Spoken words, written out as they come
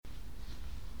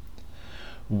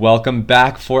Welcome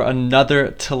back for another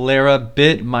Talera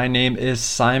Bit. My name is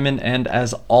Simon, and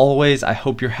as always, I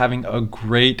hope you're having a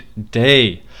great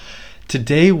day.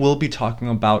 Today, we'll be talking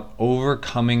about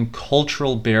overcoming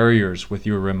cultural barriers with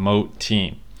your remote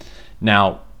team.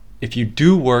 Now, if you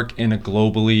do work in a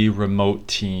globally remote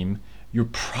team, you're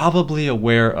probably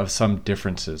aware of some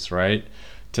differences, right?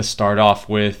 To start off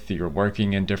with, you're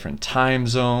working in different time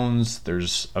zones.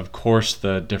 There's, of course,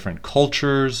 the different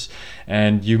cultures,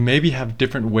 and you maybe have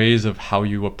different ways of how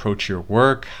you approach your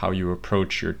work, how you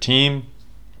approach your team.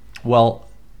 Well,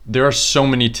 there are so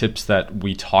many tips that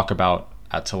we talk about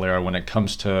at Talera when it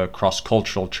comes to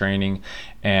cross-cultural training,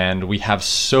 and we have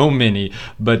so many,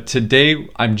 but today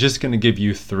I'm just going to give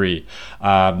you three.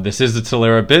 This is the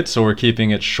Talera Bit, so we're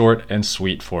keeping it short and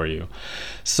sweet for you.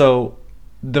 So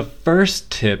the first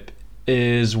tip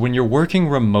is when you're working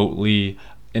remotely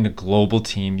in a global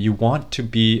team, you want to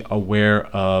be aware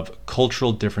of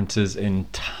cultural differences in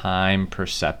time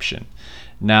perception.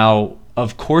 Now,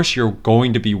 of course, you're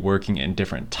going to be working in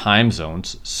different time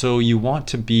zones, so you want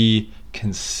to be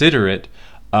considerate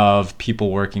of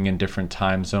people working in different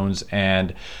time zones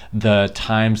and the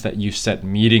times that you set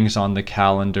meetings on the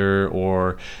calendar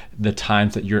or the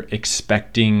times that you're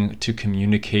expecting to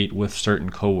communicate with certain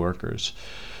coworkers.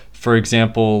 For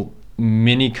example,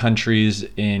 many countries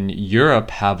in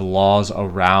Europe have laws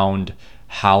around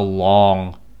how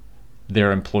long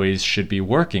their employees should be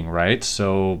working, right?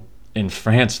 So in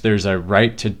France, there's a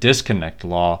right to disconnect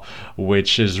law,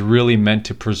 which is really meant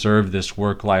to preserve this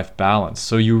work-life balance.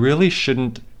 So you really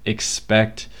shouldn't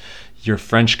expect your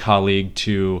French colleague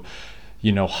to,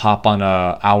 hop on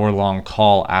a hour-long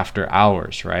call after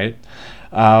hours, right?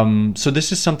 So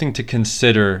this is something to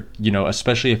consider,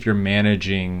 especially if you're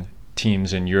managing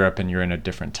teams in Europe and you're in a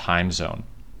different time zone.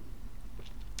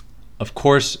 Of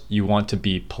course, you want to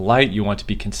be polite, you want to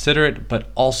be considerate, but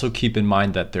also keep in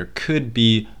mind that there could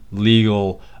be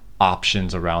legal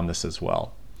options around this as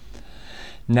well.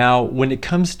 Now, when it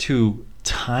comes to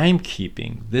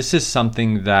timekeeping, this is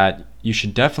something that you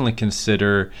should definitely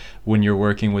consider when you're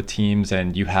working with teams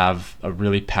and you have a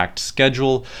really packed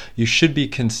schedule. You should be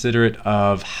considerate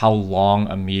of how long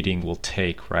a meeting will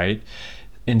take, right?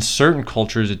 In certain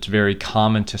cultures, it's very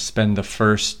common to spend the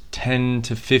first 10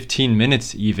 to 15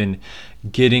 minutes even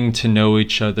getting to know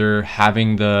each other,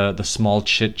 having the small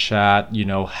chit chat,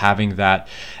 having that.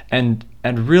 And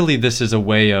really this is a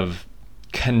way of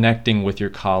connecting with your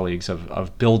colleagues,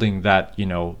 of building that,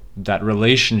 that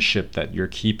relationship that you're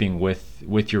keeping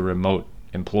with your remote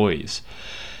employees.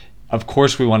 Of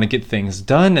course, we want to get things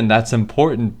done, and that's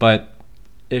important, but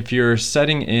if you're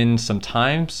setting in some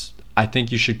times, I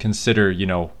think you should consider,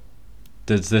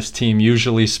 does this team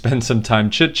usually spend some time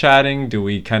chit-chatting? Do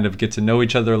we kind of get to know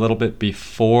each other a little bit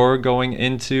before going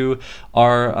into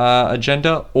our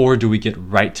agenda? Or do we get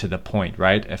right to the point,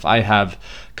 right? If I have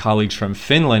colleagues from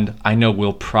Finland, I know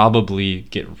we'll probably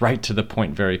get right to the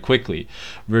point very quickly.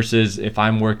 Versus if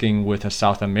I'm working with a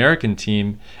South American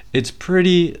team, it's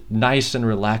pretty nice and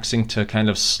relaxing to kind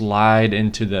of slide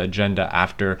into the agenda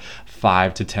after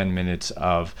 5 to 10 minutes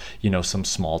of, some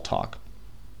small talk.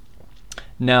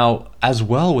 Now, as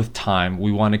well with time,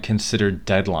 we want to consider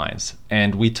deadlines.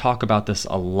 And we talk about this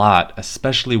a lot,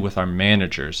 especially with our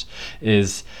managers,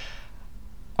 is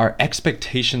our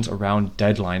expectations around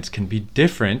deadlines can be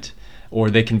different, or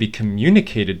they can be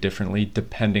communicated differently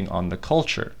depending on the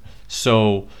culture.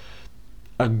 So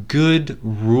a good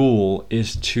rule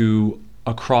is to,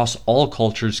 across all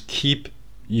cultures, keep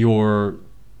your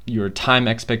time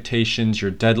expectations,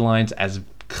 your deadlines as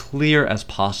clear as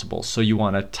possible. So you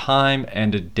want a time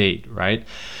and a date, right?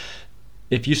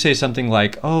 If you say something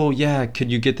like, oh yeah,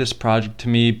 could you get this project to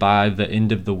me by the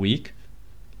end of the week?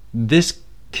 This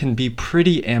can be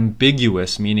pretty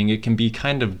ambiguous, meaning it can be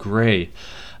kind of gray.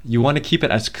 You want to keep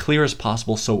it as clear as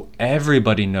possible so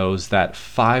everybody knows that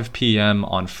 5 p.m.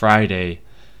 on Friday,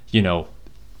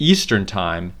 Eastern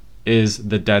time is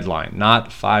the deadline,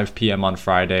 not 5 p.m. on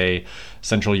Friday,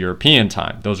 Central European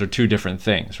time. Those are two different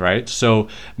things, right? So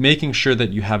making sure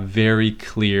that you have very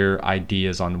clear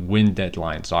ideas on when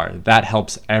deadlines are, that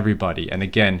helps everybody. And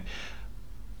again,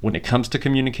 when it comes to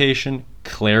communication,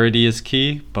 clarity is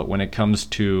key, but when it comes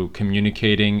to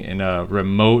communicating in a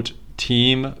remote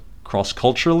team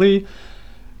cross-culturally,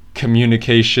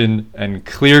 communication and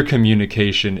clear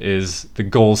communication is the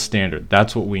gold standard.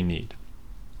 That's what we need.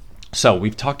 So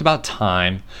we've talked about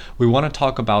time. We want to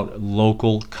talk about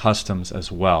local customs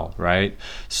as well, right?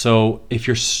 So if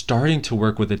you're starting to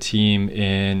work with a team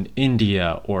in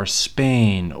India or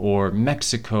Spain or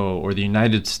Mexico or the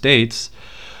United States,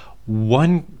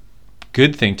 one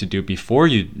good thing to do before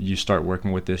you start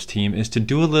working with this team is to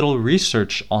do a little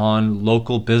research on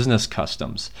local business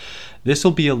customs. This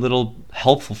will be a little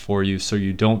helpful for you so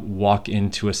you don't walk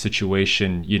into a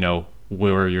situation,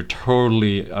 where you're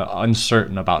totally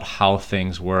uncertain about how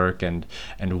things work and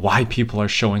why people are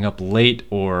showing up late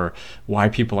or why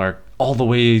people are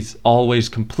always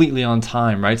completely on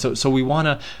time, right? So we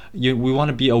want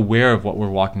to be aware of what we're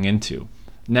walking into.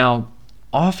 Now,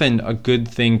 often a good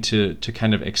thing to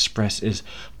kind of express is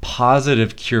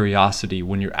positive curiosity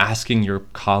when you're asking your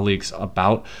colleagues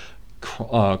about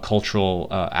cultural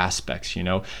aspects.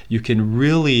 You can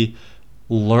really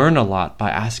learn a lot by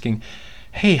asking,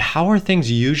 hey, how are things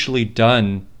usually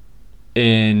done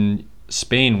in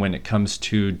Spain when it comes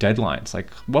to deadlines?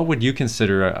 Like, what would you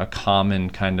consider a common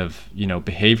kind of,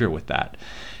 behavior with that?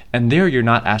 And there you're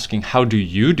not asking, how do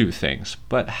you do things,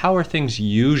 but how are things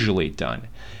usually done?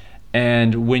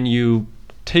 And when you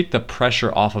take the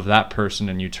pressure off of that person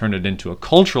and you turn it into a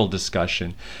cultural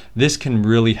discussion, this can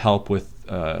really help with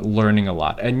learning a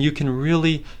lot. And you can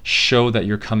really show that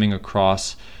you're coming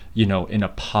across in a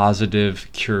positive,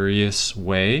 curious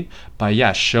way by,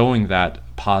 showing that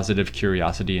positive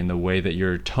curiosity in the way that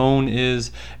your tone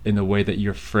is, in the way that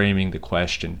you're framing the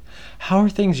question. How are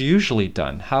things usually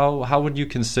done? How would you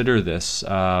consider this?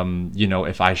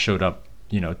 If I showed up,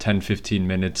 10, 15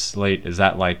 minutes late, is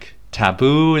that like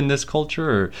taboo in this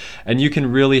culture? And you can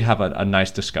really have a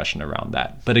nice discussion around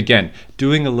that. But again,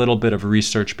 doing a little bit of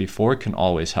research before can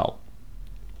always help.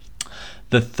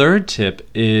 The third tip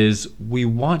is we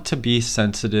want to be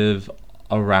sensitive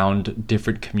around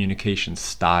different communication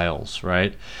styles,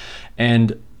 right?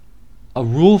 And a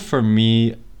rule for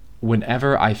me,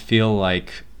 whenever I feel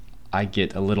like I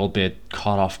get a little bit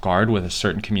caught off guard with a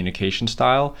certain communication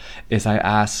style, is I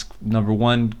ask, number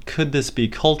one, could this be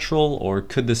cultural or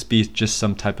could this be just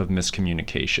some type of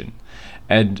miscommunication?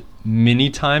 And many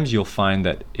times you'll find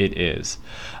that it is.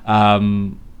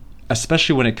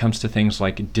 Especially when it comes to things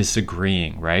like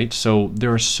disagreeing, right? So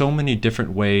there are so many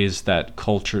different ways that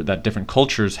different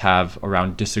cultures have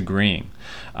around disagreeing.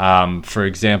 For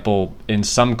example, in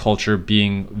some culture,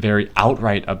 being very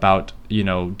outright about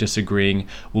disagreeing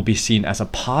will be seen as a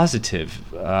positive.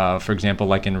 For example,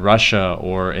 like in Russia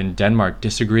or in Denmark,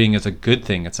 disagreeing is a good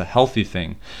thing. It's a healthy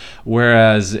thing.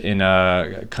 Whereas in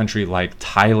a country like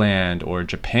Thailand or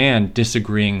Japan,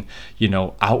 disagreeing,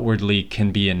 outwardly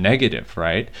can be a negative,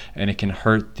 right? And it can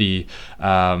hurt the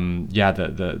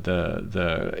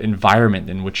environment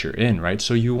in which you're in, right?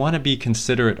 So you want to be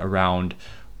considerate around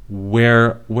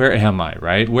where am I,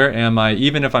 right? Where am I?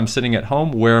 Even if I'm sitting at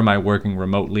home, where am I working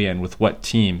remotely and with what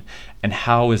team? And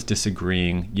how is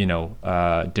disagreeing,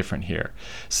 different here?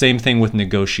 Same thing with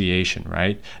negotiation,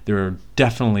 right? There are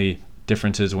definitely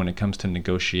differences when it comes to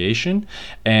negotiation,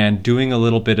 and doing a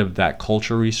little bit of that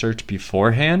culture research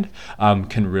beforehand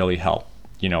can really help.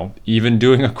 Even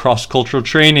doing a cross-cultural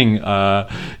training,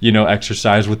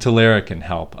 exercise with Talera can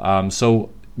help. So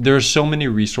there are so many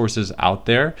resources out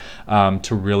there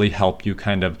to really help you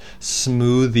kind of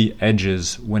smooth the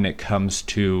edges when it comes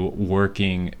to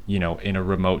working, in a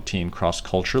remote team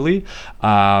cross-culturally.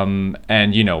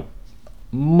 And,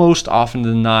 most often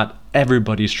than not,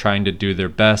 everybody's trying to do their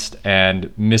best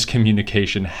and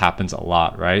miscommunication happens a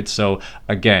lot, right? So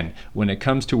again, when it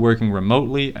comes to working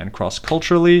remotely and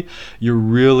cross-culturally, you're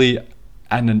really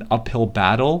at an uphill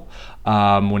battle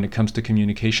when it comes to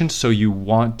communication. So you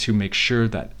want to make sure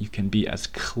that you can be as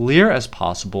clear as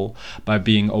possible by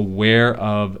being aware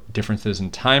of differences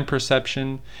in time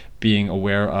perception, being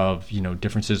aware of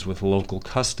differences with local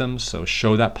customs, so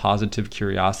show that positive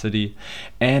curiosity,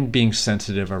 and being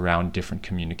sensitive around different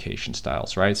communication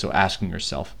styles, right? So asking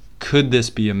yourself, could this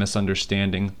be a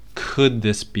misunderstanding? Could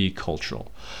this be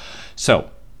cultural? So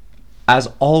as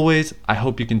always, I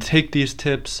hope you can take these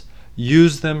tips,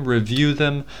 use them, review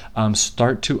them,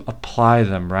 start to apply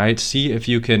them, right? See if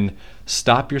you can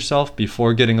stop yourself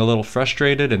before getting a little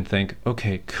frustrated and think,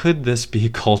 okay, could this be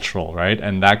cultural, right?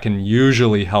 And that can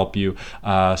usually help you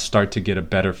start to get a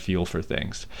better feel for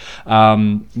things.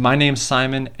 My name's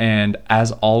Simon, and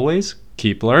as always,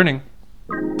 keep learning.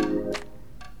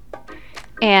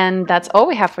 And that's all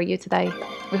we have for you today.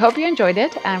 We hope you enjoyed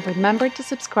it, and remember to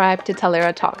subscribe to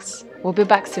Talera Talks. We'll be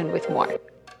back soon with more.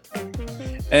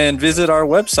 And visit our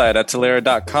website at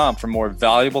Talera.com for more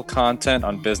valuable content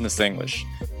on business English.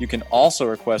 You can also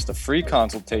request a free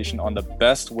consultation on the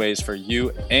best ways for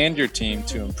you and your team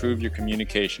to improve your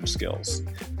communication skills.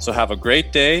 So have a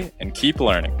great day and keep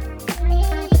learning.